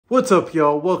What's up,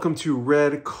 y'all? Welcome to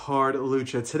Red Card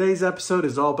Lucha. Today's episode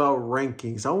is all about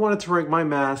rankings. I wanted to rank my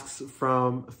masks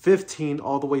from 15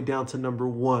 all the way down to number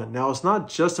 1. Now, it's not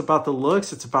just about the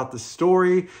looks, it's about the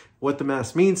story, what the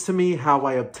mask means to me, how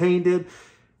I obtained it.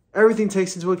 Everything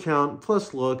takes into account,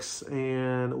 plus looks,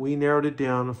 and we narrowed it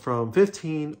down from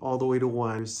 15 all the way to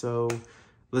 1. So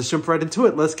let's jump right into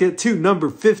it. Let's get to number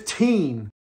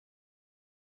 15.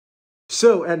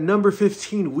 So at number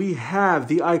 15, we have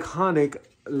the iconic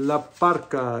La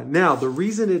Parka. Now, the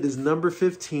reason it is number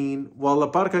 15, while La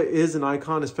Parka is an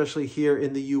icon, especially here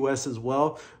in the US as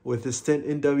well, with his stint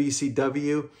in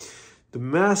WCW, the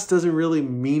mask doesn't really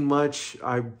mean much.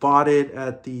 I bought it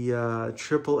at the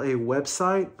AAA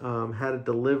website, had it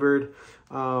delivered.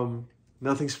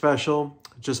 Nothing special,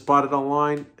 just bought it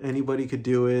online. Anybody could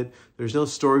do it. There's no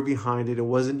story behind it. It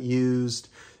wasn't used.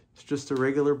 It's just a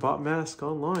regular bought mask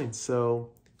online. So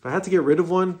if I had to get rid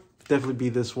of one, definitely be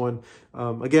this one.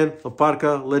 Again, La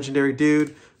Parka, legendary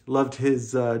dude. Loved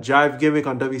his jive gimmick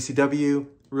on WCW.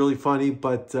 Really funny,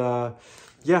 but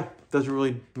yeah, doesn't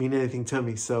really mean anything to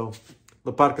me. So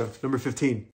La Parka, number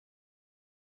 15.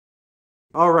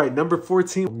 All right, number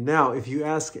 14. Now, if you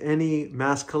ask any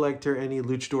mask collector, any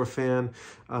Luchador fan,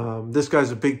 this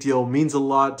guy's a big deal, means a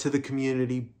lot to the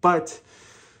community, but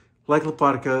like La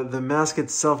Parka, the mask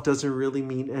itself doesn't really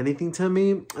mean anything to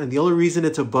me. And the only reason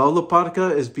it's above La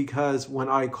Parka is because when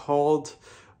I called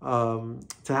to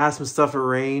have some stuff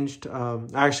arranged, I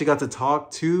actually got to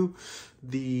talk to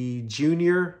the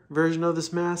junior version of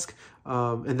this mask,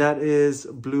 and that is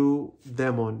Blue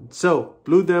Demon. So,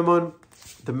 Blue Demon,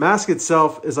 the mask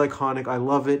itself is iconic. I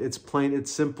love it. It's plain,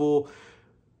 it's simple.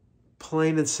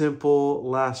 Plain and simple,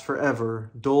 lasts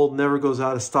forever. Dull never goes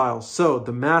out of style. So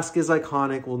the mask is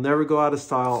iconic, will never go out of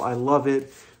style. I love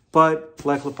it. But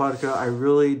like La Parka, I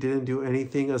really didn't do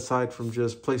anything aside from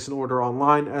just place an order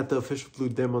online at the official Blue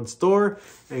Demon store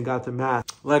and got the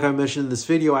mask. Like I mentioned in this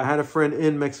video, I had a friend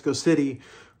in Mexico City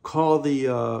call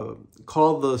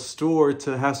the store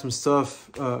to have some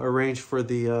stuff arranged for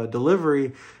the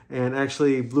delivery, and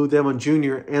actually Blue Demon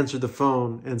Jr. answered the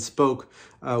phone and spoke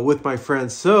with my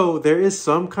friend. So there is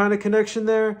some kind of connection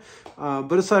there,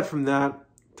 but aside from that,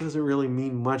 it doesn't really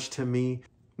mean much to me.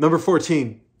 Number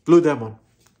 14, Blue Demon.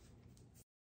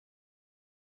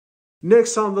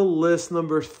 Next on the list,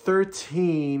 number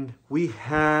 13, we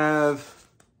have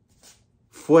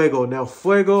Fuego. Now,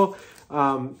 Fuego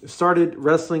started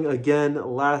wrestling again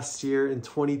last year in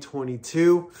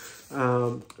 2022.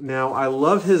 Now, I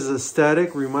love his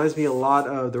aesthetic. Reminds me a lot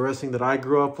of the wrestling that I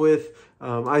grew up with.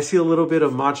 I see a little bit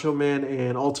of Macho Man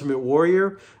and Ultimate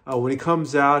Warrior. When he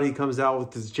comes out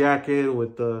with his jacket,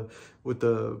 with the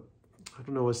I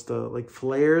don't know, it's the like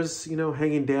flares, you know,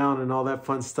 hanging down and all that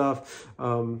fun stuff.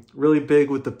 Really big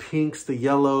with the pinks, the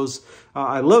yellows.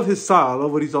 I love his style. I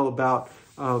love what he's all about.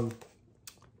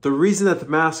 The reason that the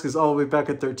mask is all the way back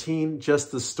at 13,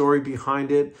 just the story behind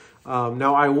it.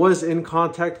 Now, I was in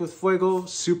contact with Fuego,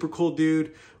 super cool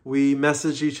dude. We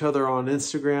messaged each other on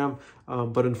Instagram,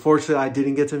 but unfortunately, I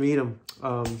didn't get to meet him.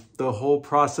 The whole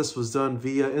process was done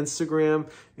via Instagram,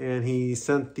 and he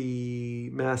sent the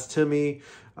mask to me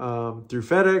through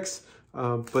FedEx,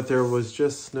 but there was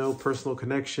just no personal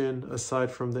connection aside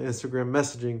from the Instagram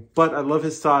messaging. But I love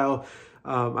his style.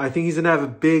 I think he's going to have a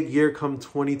big year come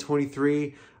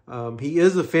 2023. He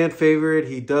is a fan favorite.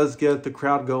 He does get the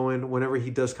crowd going whenever he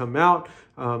does come out.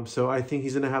 So I think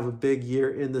he's going to have a big year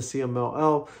in the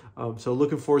CMLL. So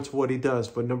looking forward to what he does.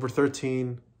 But number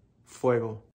 13,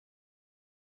 Fuego.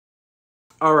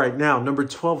 All right, now number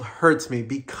 12 hurts me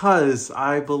because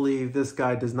I believe this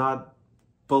guy does not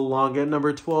belong at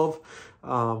number 12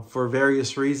 for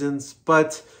various reasons.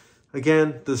 But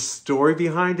again, the story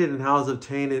behind it and how it's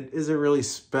obtained it isn't really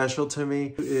special to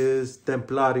me. It is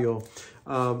Templario.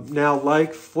 Now,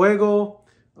 like Fuego,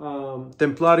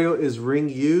 Templario is ring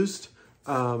used.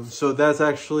 So that's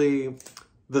actually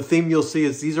the theme you'll see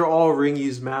is these are all ring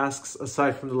used masks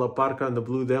aside from the La Parka and the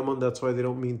Blue Demon. That's why they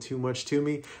don't mean too much to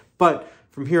me. But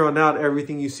from here on out,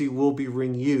 everything you see will be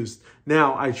ring used.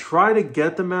 Now, I try to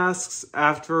get the masks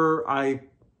after I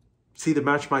see the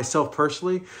match myself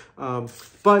personally. But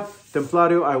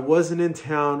Templario, I wasn't in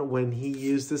town when he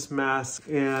used this mask.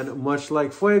 And much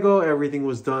like Fuego, everything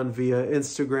was done via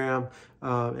Instagram.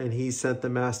 And he sent the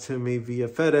mask to me via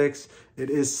FedEx. It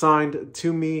is signed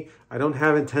to me. I don't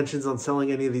have intentions on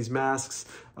selling any of these masks.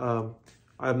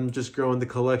 I'm just growing the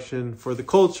collection for the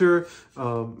culture.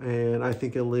 And I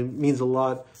think it means a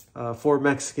lot for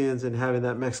Mexicans and having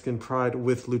that Mexican pride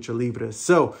with Lucha Libre.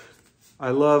 So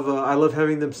I love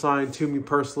having them signed to me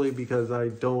personally because I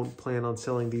don't plan on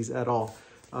selling these at all.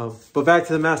 But back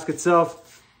to the mask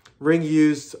itself. Ring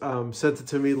Used sent it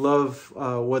to me. Love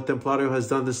what Templario has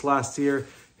done this last year.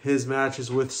 His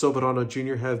matches with Soberano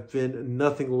Jr. have been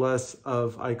nothing less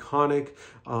of iconic.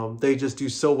 They just do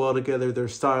so well together, their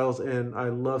styles, and I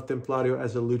love Templario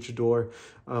as a luchador.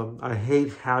 I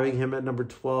hate having him at number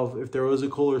 12. If there was a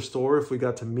cooler store, if we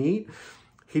got to meet,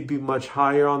 he'd be much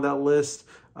higher on that list,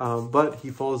 but he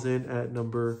falls in at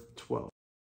number 12.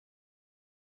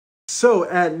 So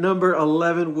at number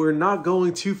 11, we're not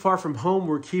going too far from home.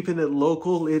 We're keeping it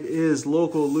local. It is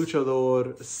local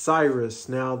luchador Cyrus.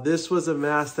 Now, this was a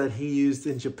mask that he used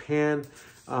in Japan.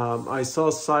 I saw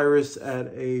Cyrus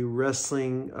at a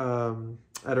wrestling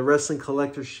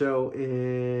collector show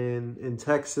in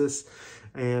Texas,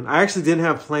 and I actually didn't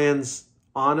have plans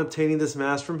on obtaining this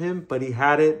mask from him, but he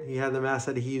had it. He had the mask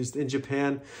that he used in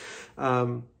Japan.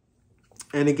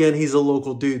 And again, he's a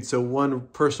local dude. So one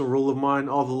personal rule of mine,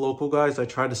 all the local guys, I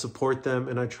try to support them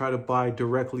and I try to buy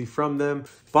directly from them.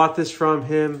 Bought this from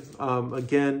him.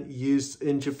 Again, used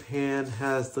in Japan,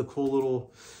 has the cool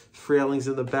little railings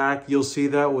in the back. You'll see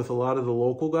that with a lot of the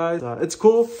local guys. It's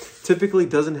cool. Typically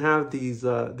doesn't have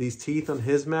these teeth on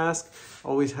his mask.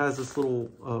 Always has this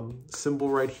little symbol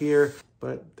right here.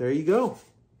 But there you go.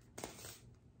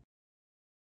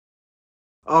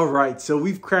 All right, so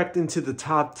we've cracked into the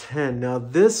top 10. Now,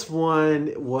 this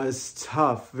one was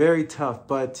tough, very tough,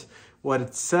 but what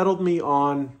it settled me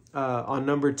on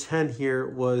number 10 here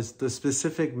was the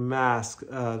specific mask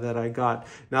that I got.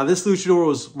 Now, this luchador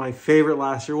was my favorite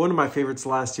last year, one of my favorites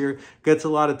last year. Gets a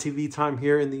lot of TV time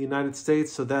here in the United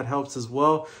States, so that helps as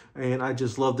well. And I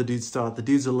just love the dude's style. The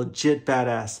dude's a legit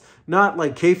badass. Not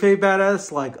like kayfabe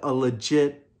badass, like a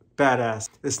legit badass.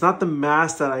 It's not the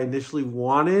mask that I initially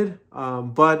wanted,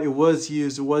 but it was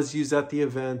used. It was used at the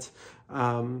event.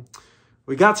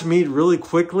 We got to meet really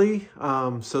quickly,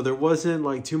 so there wasn't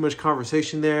like too much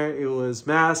conversation there. It was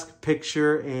mask,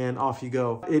 picture, and off you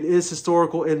go. It is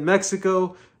historical in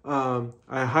Mexico.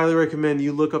 I highly recommend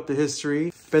you look up the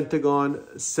history. Pentagon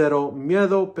Cero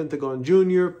Miedo, Pentagon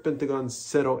Junior, Pentagon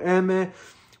Cero M,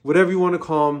 whatever you want to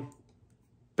call them,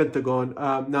 Pentagon.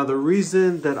 Now, the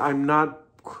reason that I'm not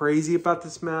crazy about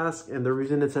this mask and the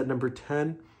reason it's at number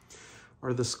 10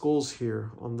 are the skulls here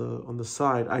on the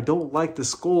side. I don't like the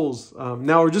skulls.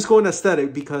 Now we're just going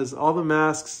aesthetic because all the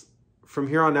masks from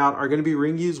here on out are going to be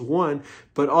ring used, one,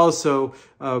 but also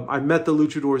I met the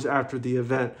luchadors after the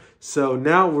event. So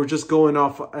now we're just going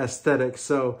off aesthetic.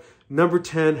 So number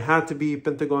 10 had to be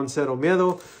Pentagon Cero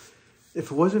Miedo. If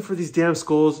it wasn't for these damn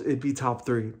skulls, it'd be top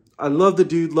 3. I love the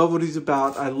dude, love what he's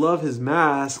about. I love his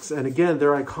masks. And again,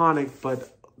 they're iconic,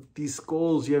 but these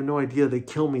skulls, you have no idea, they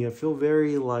kill me. I feel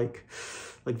very like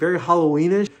very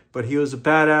Halloweenish, but he was a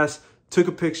badass. Took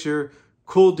a picture,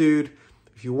 cool dude.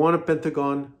 If you want a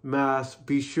Pentagon mask,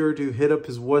 be sure to hit up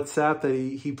his WhatsApp that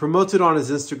he promotes it on his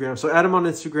Instagram. So add him on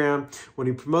Instagram. When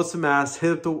he promotes the mask,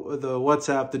 hit up the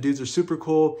WhatsApp. The dudes are super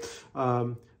cool.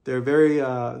 They're very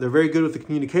good with the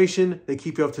communication. They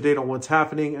keep you up to date on what's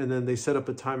happening, and then they set up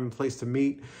a time and place to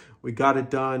meet. We got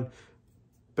it done.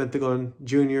 Pentagon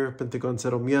Junior, Pentagon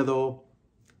Cero Miedo,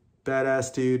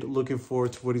 badass dude. Looking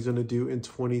forward to what he's going to do in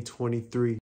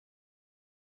 2023.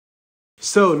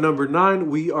 So number 9,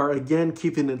 we are again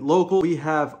keeping it local. We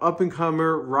have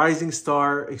up-and-comer, rising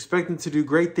star, expecting to do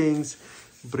great things.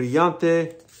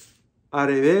 Brillante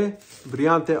RB,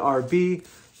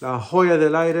 La Joya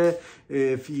del Aire.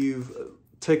 If you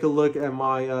take a look at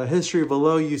my history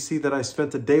below, you see that I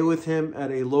spent a day with him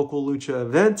at a local lucha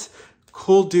event.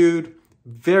 Cool dude,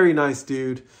 very nice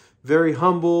dude, very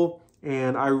humble,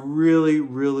 and I really,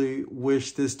 really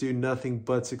wish this dude nothing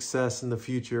but success in the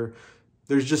future.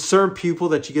 There's just certain people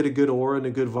that you get a good aura and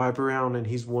a good vibe around, and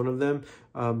he's one of them.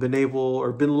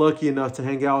 Been lucky enough to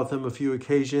hang out with him a few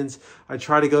occasions. I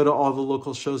try to go to all the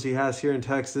local shows he has here in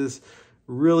Texas.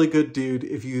 Really good dude.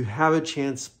 If you have a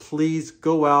chance, please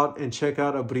go out and check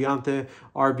out a Brillante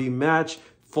RB match.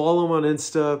 Follow him on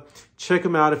Insta. Check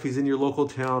him out if he's in your local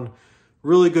town.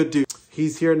 Really good dude.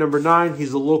 He's here at number 9.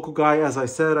 He's a local guy. As I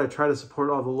said, I try to support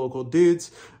all the local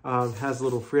dudes. Has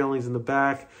little railings in the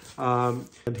back. And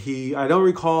I don't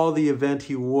recall the event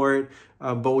he wore it,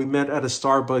 but we met at a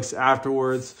Starbucks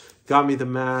afterwards. Got me the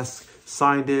mask,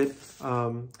 signed it.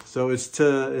 So it's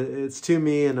to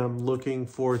me, and I'm looking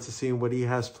forward to seeing what he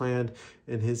has planned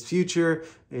in his future.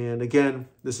 And again,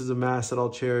 this is a mask that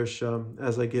I'll cherish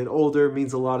as I get older. It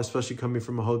means a lot, especially coming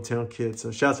from a hometown kid.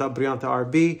 So shouts out Brillante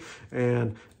RB.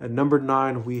 And at number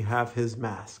 9, we have his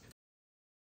mask.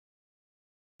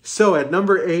 So at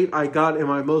number 8, I got in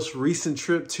my most recent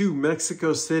trip to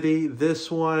Mexico City.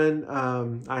 This one,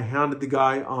 I hounded the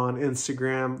guy on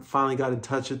Instagram, finally got in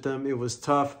touch with them. It was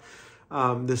tough.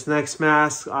 This next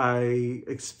mask, I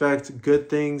expect good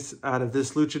things out of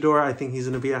this luchador. I think he's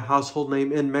going to be a household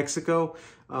name in Mexico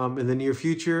in the near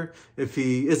future, if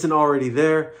he isn't already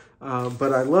there.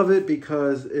 But I love it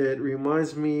because it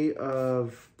reminds me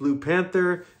of Blue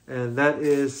Panther, and that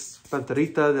is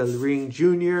Panterita del Ring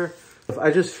Jr.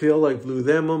 I just feel like Blue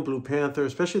Demon, Blue Panther,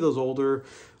 especially those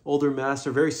older masks,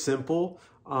 are very simple.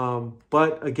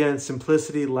 But again,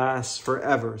 simplicity lasts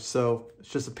forever. So it's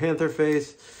just a panther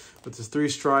face with his 3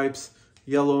 stripes,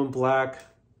 yellow and black,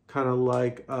 kind of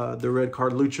like the red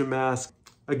card lucha mask.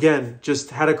 Again, just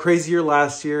had a crazy year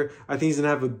last year. I think he's going to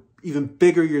have an even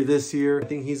bigger year this year. I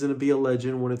think he's going to be a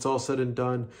legend when it's all said and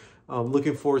done.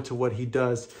 Looking forward to what he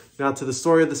does. Now to the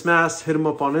story of this mask, hit him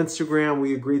up on Instagram.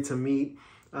 We agreed to meet.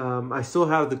 I still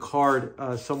have the card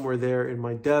somewhere there in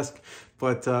my desk.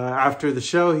 But after the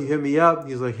show, he hit me up.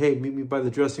 He's like, hey, meet me by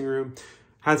the dressing room.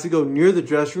 Had to go near the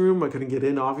dressing room. I couldn't get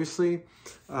in, obviously.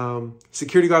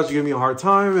 Security guards were giving me a hard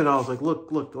time. And I was like,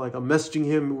 look, like I'm messaging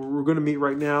him. We're going to meet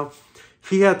right now.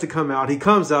 He had to come out. He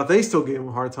comes out. They still gave him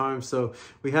a hard time. So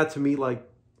we had to meet like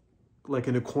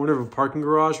in a corner of a parking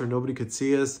garage where nobody could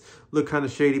see us. Looked kind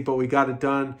of shady, but we got it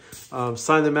done.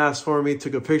 Signed the mask for me.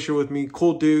 Took a picture with me.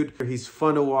 Cool dude. He's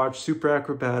fun to watch. Super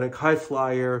acrobatic. High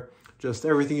flyer. Just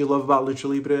everything you love about Lucha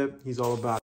Libre, he's all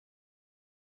about.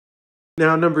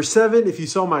 Now, number 7, if you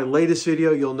saw my latest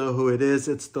video, you'll know who it is.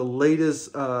 It's the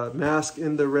latest mask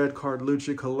in the Red Card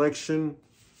Lucha collection.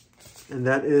 And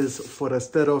that is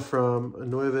Forastero from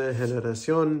Nueva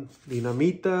Generación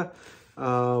Dinamita.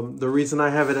 The reason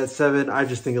I have it at 7, I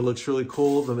just think it looks really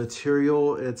cool. The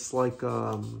material, it's like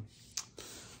a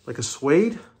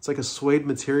suede. It's like a suede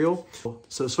material.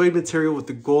 So suede material with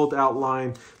the gold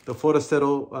outline, the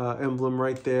Forastero emblem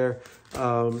right there.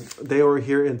 They were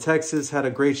here in Texas, had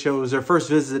a great show. It was their first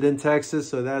visit in Texas,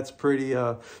 so that's pretty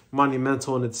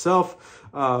monumental in itself.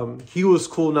 He was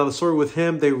cool. Now the story with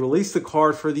him, they released the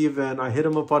card for the event. I hit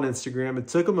him up on Instagram. It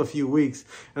took him a few weeks,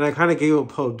 and I kind of gave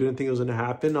up hope. Didn't think it was going to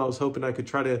happen. I was hoping I could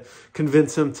try to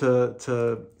convince him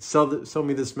to sell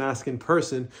me this mask in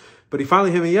person. But he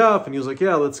finally hit me up, and he was like,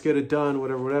 yeah, let's get it done,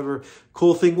 whatever.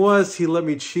 Cool thing was, he let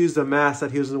me choose the mask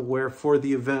that he was going to wear for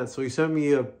the event. So he sent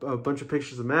me a bunch of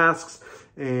pictures of masks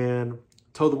and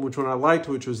told him which one I liked,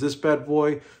 which was this bad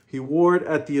boy. He wore it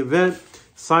at the event,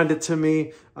 signed it to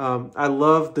me. I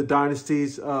love the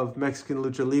dynasties of Mexican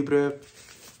Lucha Libre.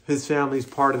 His family's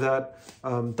part of that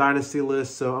dynasty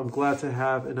list, so I'm glad to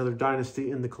have another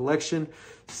dynasty in the collection.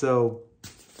 So,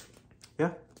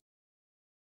 yeah.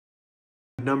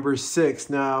 Number 6.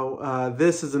 Now,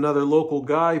 this is another local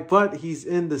guy, but he's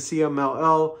in the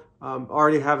CMLL.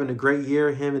 Already having a great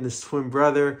year, him and his twin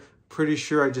brother. Pretty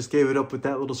sure I just gave it up with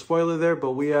that little spoiler there,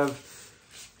 but we have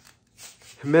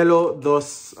Gemelo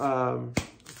Dos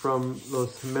from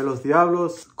Los Gemelos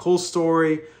Diablos. Cool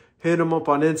story. Hit him up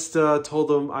on Insta,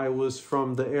 told him I was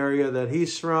from the area that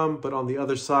he's from, but on the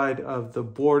other side of the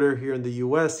border here in the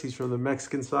U.S. He's from the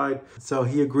Mexican side. So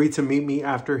he agreed to meet me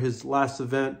after his last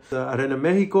event, Arena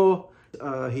Mexico.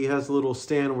 He has a little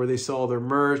stand where they sell all their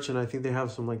merch, and I think they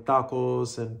have some like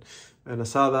tacos and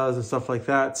asadas and stuff like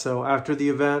that. So after the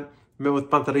event, met with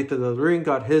Panterita del Ring,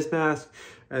 got his mask,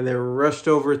 and they rushed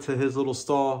over to his little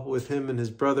stall with him and his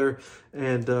brother,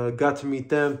 and got to meet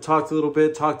them, talked a little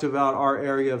bit, talked about our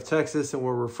area of Texas and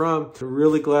where we're from. I'm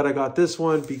really glad I got this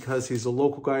one because he's a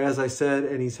local guy, as I said,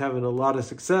 and he's having a lot of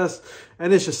success,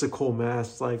 and it's just a cool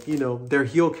mask. Like, you know, they're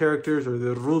heel characters, or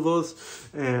they're rudos,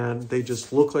 and they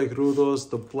just look like rudos.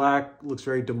 The black looks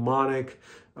very demonic,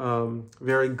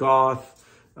 very goth.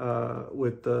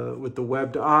 With the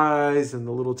webbed eyes and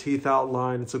the little teeth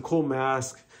outline. It's a cool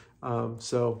mask.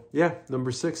 So yeah,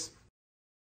 number 6.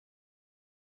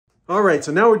 All right,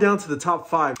 so now we're down to the top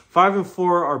 5. 5 and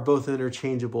 4 are both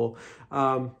interchangeable.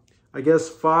 I guess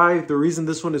 5, the reason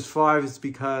this one is 5 is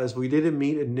because we didn't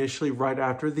meet initially right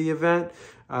after the event.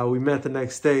 We met the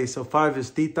next day. So 5 is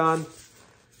Titan,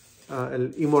 El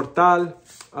Inmortal.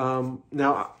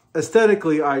 Now,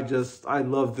 aesthetically, I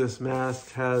love this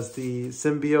mask. Has the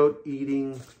symbiote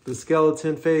eating the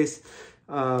skeleton face.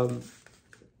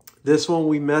 This one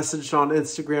we messaged on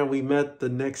Instagram. We met the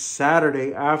next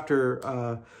Saturday after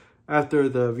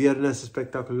the Viernes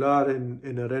Espectacular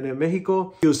in Arena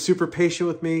Mexico. He was super patient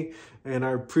with me, and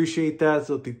I appreciate that.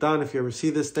 So Titan, if you ever see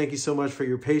this, thank you so much for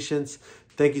your patience.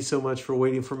 Thank you so much for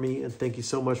waiting for me, and thank you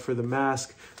so much for the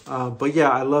mask. But yeah,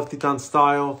 I love Titan's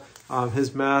style.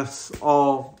 His masks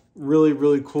all really,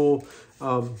 really cool.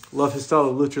 Love his style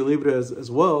of Lucha Libre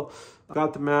as well.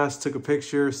 Got the mask, took a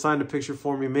picture, signed a picture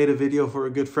for me, made a video for a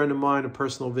good friend of mine, a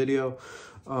personal video.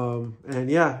 And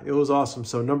yeah, it was awesome.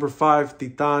 So number 5,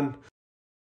 Titan.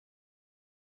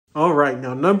 All right,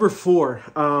 now number 4.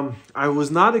 I was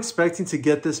not expecting to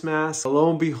get this mask. Lo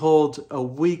and behold, a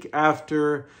week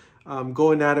after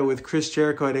going at it with Chris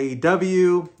Jericho at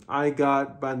AEW, I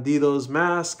got Bandido's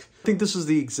mask. I think this was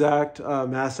the exact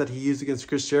mask that he used against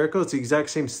Chris Jericho. It's the exact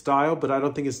same style, but I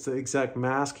don't think it's the exact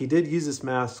mask. He did use this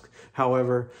mask,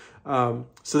 however. So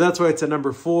that's why it's at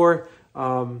number 4.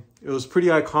 It was pretty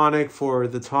iconic for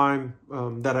the time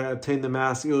that I obtained the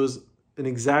mask. It was an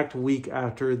exact week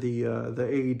after the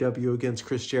AEW against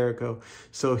Chris Jericho.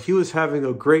 So he was having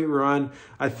a great run.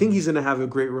 I think he's going to have a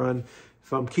great run.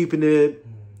 If I'm keeping it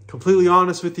completely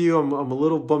honest with you, I'm a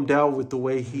little bummed out with the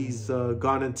way he's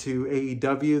gone into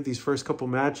AEW these first couple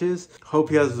matches. Hope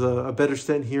he has a better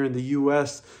stint here in the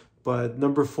U.S. But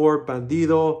number 4,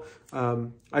 Bandido.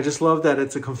 I just love that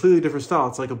it's a completely different style.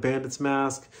 It's like a bandit's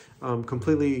mask,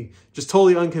 completely, just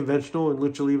totally unconventional in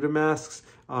Lucha Libre masks.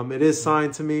 It is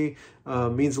signed to me.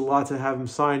 Means a lot to have him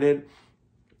sign it.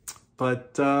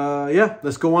 But yeah,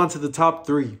 let's go on to the top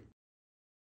 3.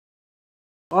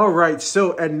 All right,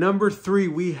 so at number 3,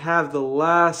 we have the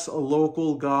last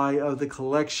local guy of the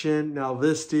collection. Now,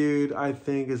 this dude, I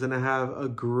think, is going to have a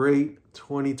great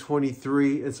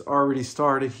 2023. It's already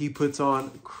started. He puts on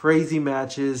crazy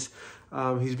matches.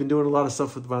 He's been doing a lot of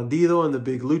stuff with Bandido and the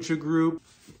big Lucha group.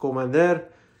 Commander.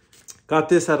 Got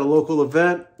this at a local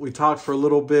event. We talked for a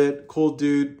little bit. Cool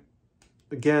dude.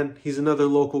 Again, he's another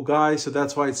local guy, so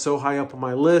that's why it's so high up on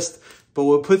my list. But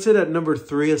what puts it at number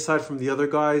 3, aside from the other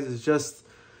guys, is just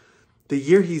the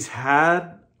year he's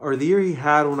had, or the year he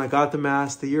had when I got the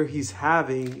mask, the year he's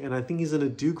having, and I think he's going to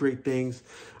do great things.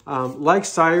 Like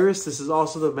Cyrus, this is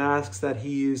also the masks that he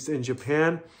used in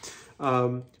Japan.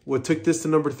 What took this to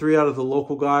number 3 out of the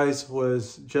local guys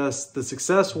was just the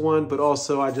success one, but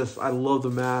also I love the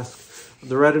mask.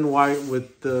 The red and white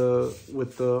with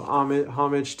the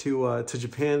homage to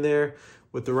Japan there,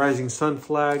 with the rising sun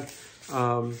flag,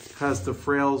 has the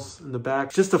frails in the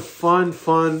back. Just a fun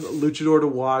luchador to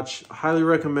watch. Highly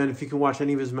recommend if you can watch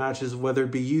any of his matches, whether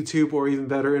it be YouTube or even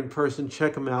better in person,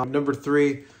 check him out. Number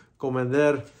 3,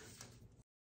 Commander.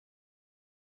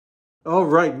 All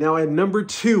right, now at number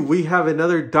 2, we have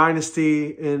another dynasty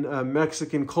in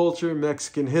Mexican culture,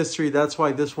 Mexican history. That's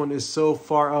why this one is so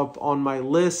far up on my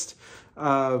list.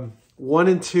 1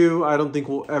 and 2, I don't think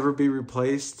will ever be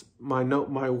replaced. My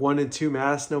 1 and 2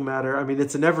 masks, no matter. I mean,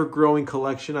 it's an ever-growing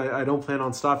collection. I don't plan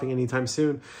on stopping anytime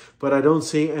soon, but I don't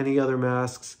see any other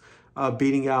masks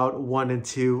beating out 1 and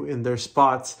 2 in their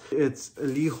spots. It's El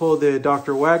Hijo de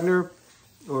Dr. Wagner,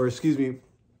 or excuse me,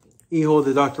 Hijo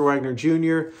de Dr. Wagner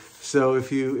Jr. So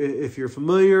if you're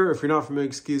familiar, or if you're not familiar,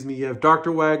 excuse me, you have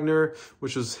Dr. Wagner,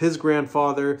 which was his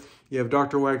grandfather. You have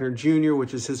Dr. Wagner Jr.,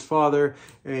 which is his father.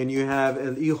 And you have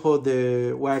El Hijo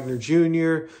de Wagner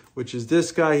Jr., which is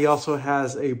this guy. He also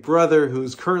has a brother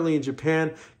who's currently in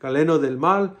Japan, Galeno del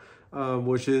Mal,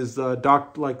 which is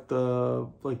like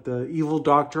the evil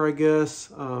doctor, I guess,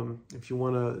 if you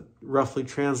want to roughly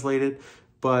translate it.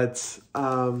 But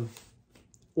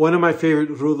one of my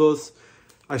favorite rudos.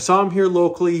 I saw him here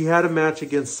locally. He had a match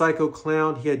against Psycho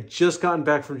Clown. He had just gotten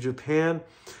back from Japan.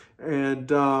 And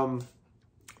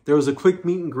there was a quick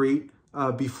meet and greet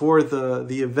before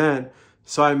the event.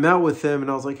 So I met with him and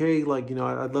I was like, hey,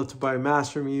 I'd love to buy a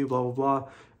mask from you, blah, blah, blah.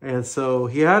 And so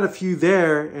he had a few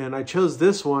there and I chose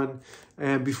this one.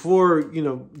 And before,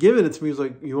 giving it to me, he was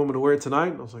like, you want me to wear it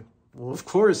tonight? And I was like, well, of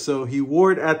course. So he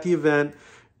wore it at the event,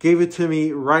 gave it to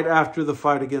me right after the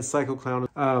fight against Psycho Clown.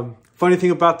 Funny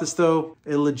thing about this, though,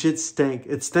 it legit stank.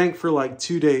 It stank for like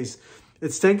 2 days.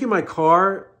 It stank in my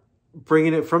car,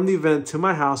 bringing it from the event to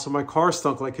my house. So my car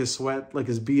stunk like his sweat, like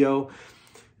his BO.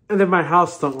 And then my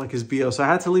house stunk like his BO. So I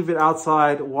had to leave it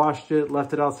outside, washed it,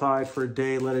 left it outside for a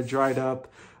day, let it dry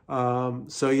up.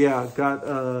 So yeah, got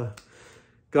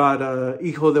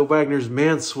Hijo de Wagner's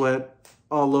man sweat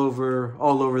all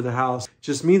over the house.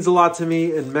 Just means a lot to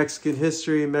me in Mexican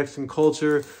history, Mexican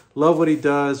culture. Love what he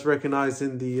does,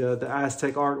 recognizing the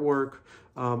Aztec artwork.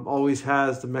 Always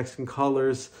has the Mexican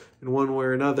colors in one way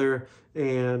or another.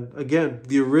 And again,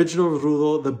 the original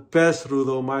Rudo, the best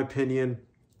Rudo, in my opinion.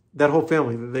 That whole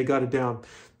family, they got it down.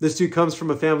 This dude comes from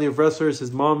a family of wrestlers.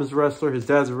 His mom is a wrestler. His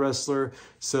dad's a wrestler.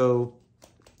 So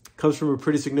comes from a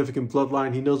pretty significant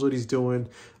bloodline. He knows what he's doing.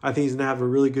 I think he's going to have a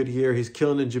really good year. He's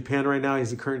killing in Japan right now.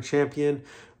 He's the current champion.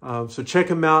 So check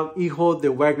him out, Hijo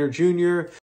de Wagner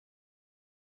Jr.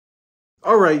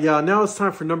 All right, y'all. Now it's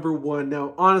time for number 1.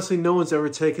 Now, honestly, no one's ever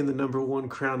taken the number 1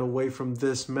 crown away from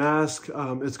this mask.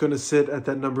 It's going to sit at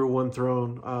that number 1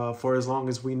 throne for as long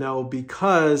as we know,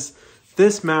 because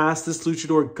this mask, this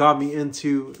luchador, got me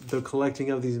into the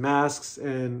collecting of these masks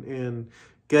and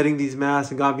getting these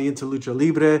masks and got me into Lucha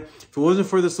Libre. If it wasn't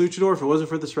for this luchador, if it wasn't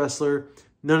for this wrestler,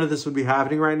 none of this would be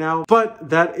happening right now. But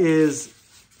that is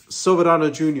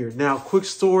Soberano Jr. Now, quick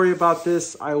story about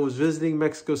this. I was visiting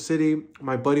Mexico City.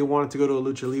 My buddy wanted to go to a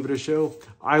Lucha Libre show.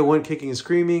 I went kicking and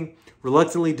screaming.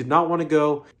 Reluctantly did not want to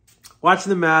go. Watching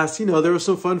the mask, you know, there were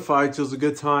some fun fights. It was a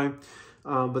good time.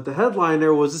 But the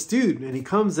headliner was this dude, and he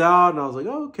comes out, and I was like,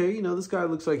 oh, okay, you know, this guy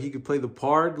looks like he could play the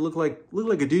part. Look like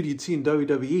a dude you'd see in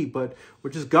WWE. But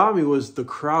what just got me was the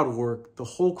crowd work. The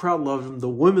whole crowd loved him. The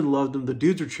women loved him. The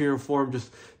dudes were cheering for him.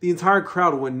 Just the entire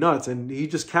crowd went nuts, and he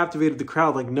just captivated the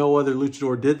crowd like no other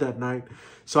luchador did that night.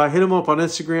 So I hit him up on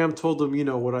Instagram, told him, you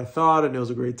know, what I thought, and it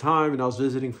was a great time, and I was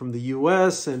visiting from the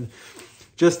U.S., and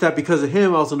just that because of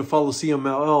him, I was going to follow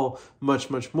CMLL much,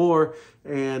 much more.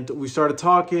 And we started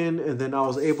talking, and then I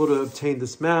was able to obtain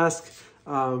this mask.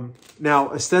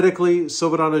 Now, aesthetically,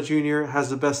 Soberano Jr. has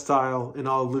the best style in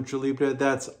all of Lucha Libre.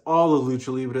 That's all of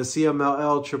Lucha Libre.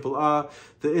 CMLL, TripleAAA,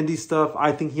 the indie stuff.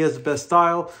 I think he has the best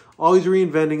style. Always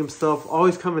reinventing himself.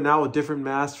 Always coming out with different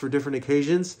masks for different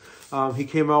occasions. He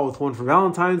came out with one for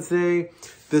Valentine's Day.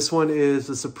 This one is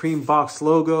the Supreme Box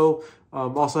logo.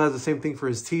 Also has the same thing for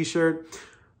his t-shirt.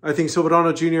 I think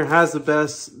Soberano Jr. has the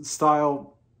best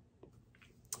style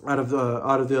out of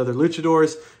the other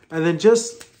luchadors. And then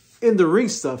just in the ring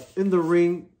stuff. In the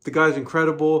ring, the guy's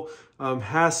incredible.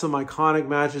 Has some iconic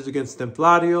matches against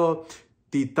Templario,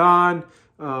 Titan.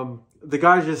 The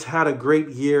guy just had a great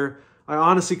year. I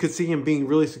honestly could see him being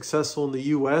really successful in the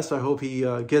U.S. I hope he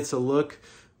gets a look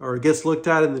or gets looked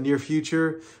at in the near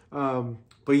future.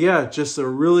 But yeah, just a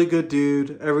really good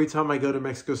dude. Every time I go to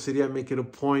Mexico City, I make it a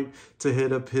point to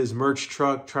hit up his merch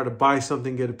truck, try to buy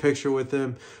something, get a picture with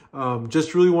him.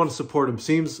 Just really want to support him.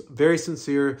 Seems very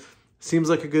sincere. Seems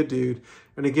like a good dude.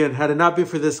 And again, had it not been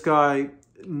for this guy,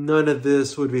 none of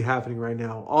this would be happening right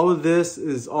now. All of this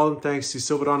is all thanks to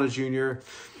Soberano Jr.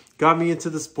 Got me into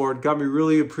the sport, got me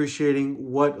really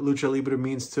appreciating what Lucha Libre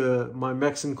means to my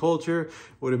Mexican culture,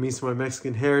 what it means to my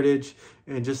Mexican heritage,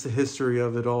 and just the history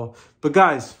of it all. But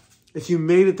guys, if you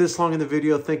made it this long in the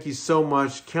video, thank you so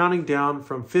much. Counting down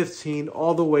from 15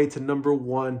 all the way to number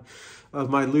 1 of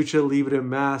my Lucha Libre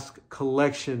mask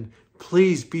collection.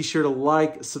 Please be sure to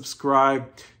like, subscribe,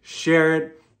 share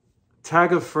it,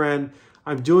 tag a friend.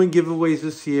 I'm doing giveaways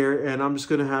this year, and I'm just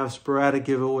going to have sporadic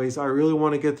giveaways. I really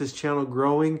want to get this channel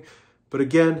growing. But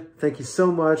again, thank you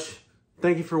so much.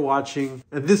 Thank you for watching.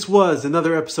 And this was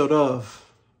another episode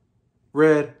of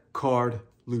Red Card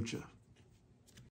Lucha.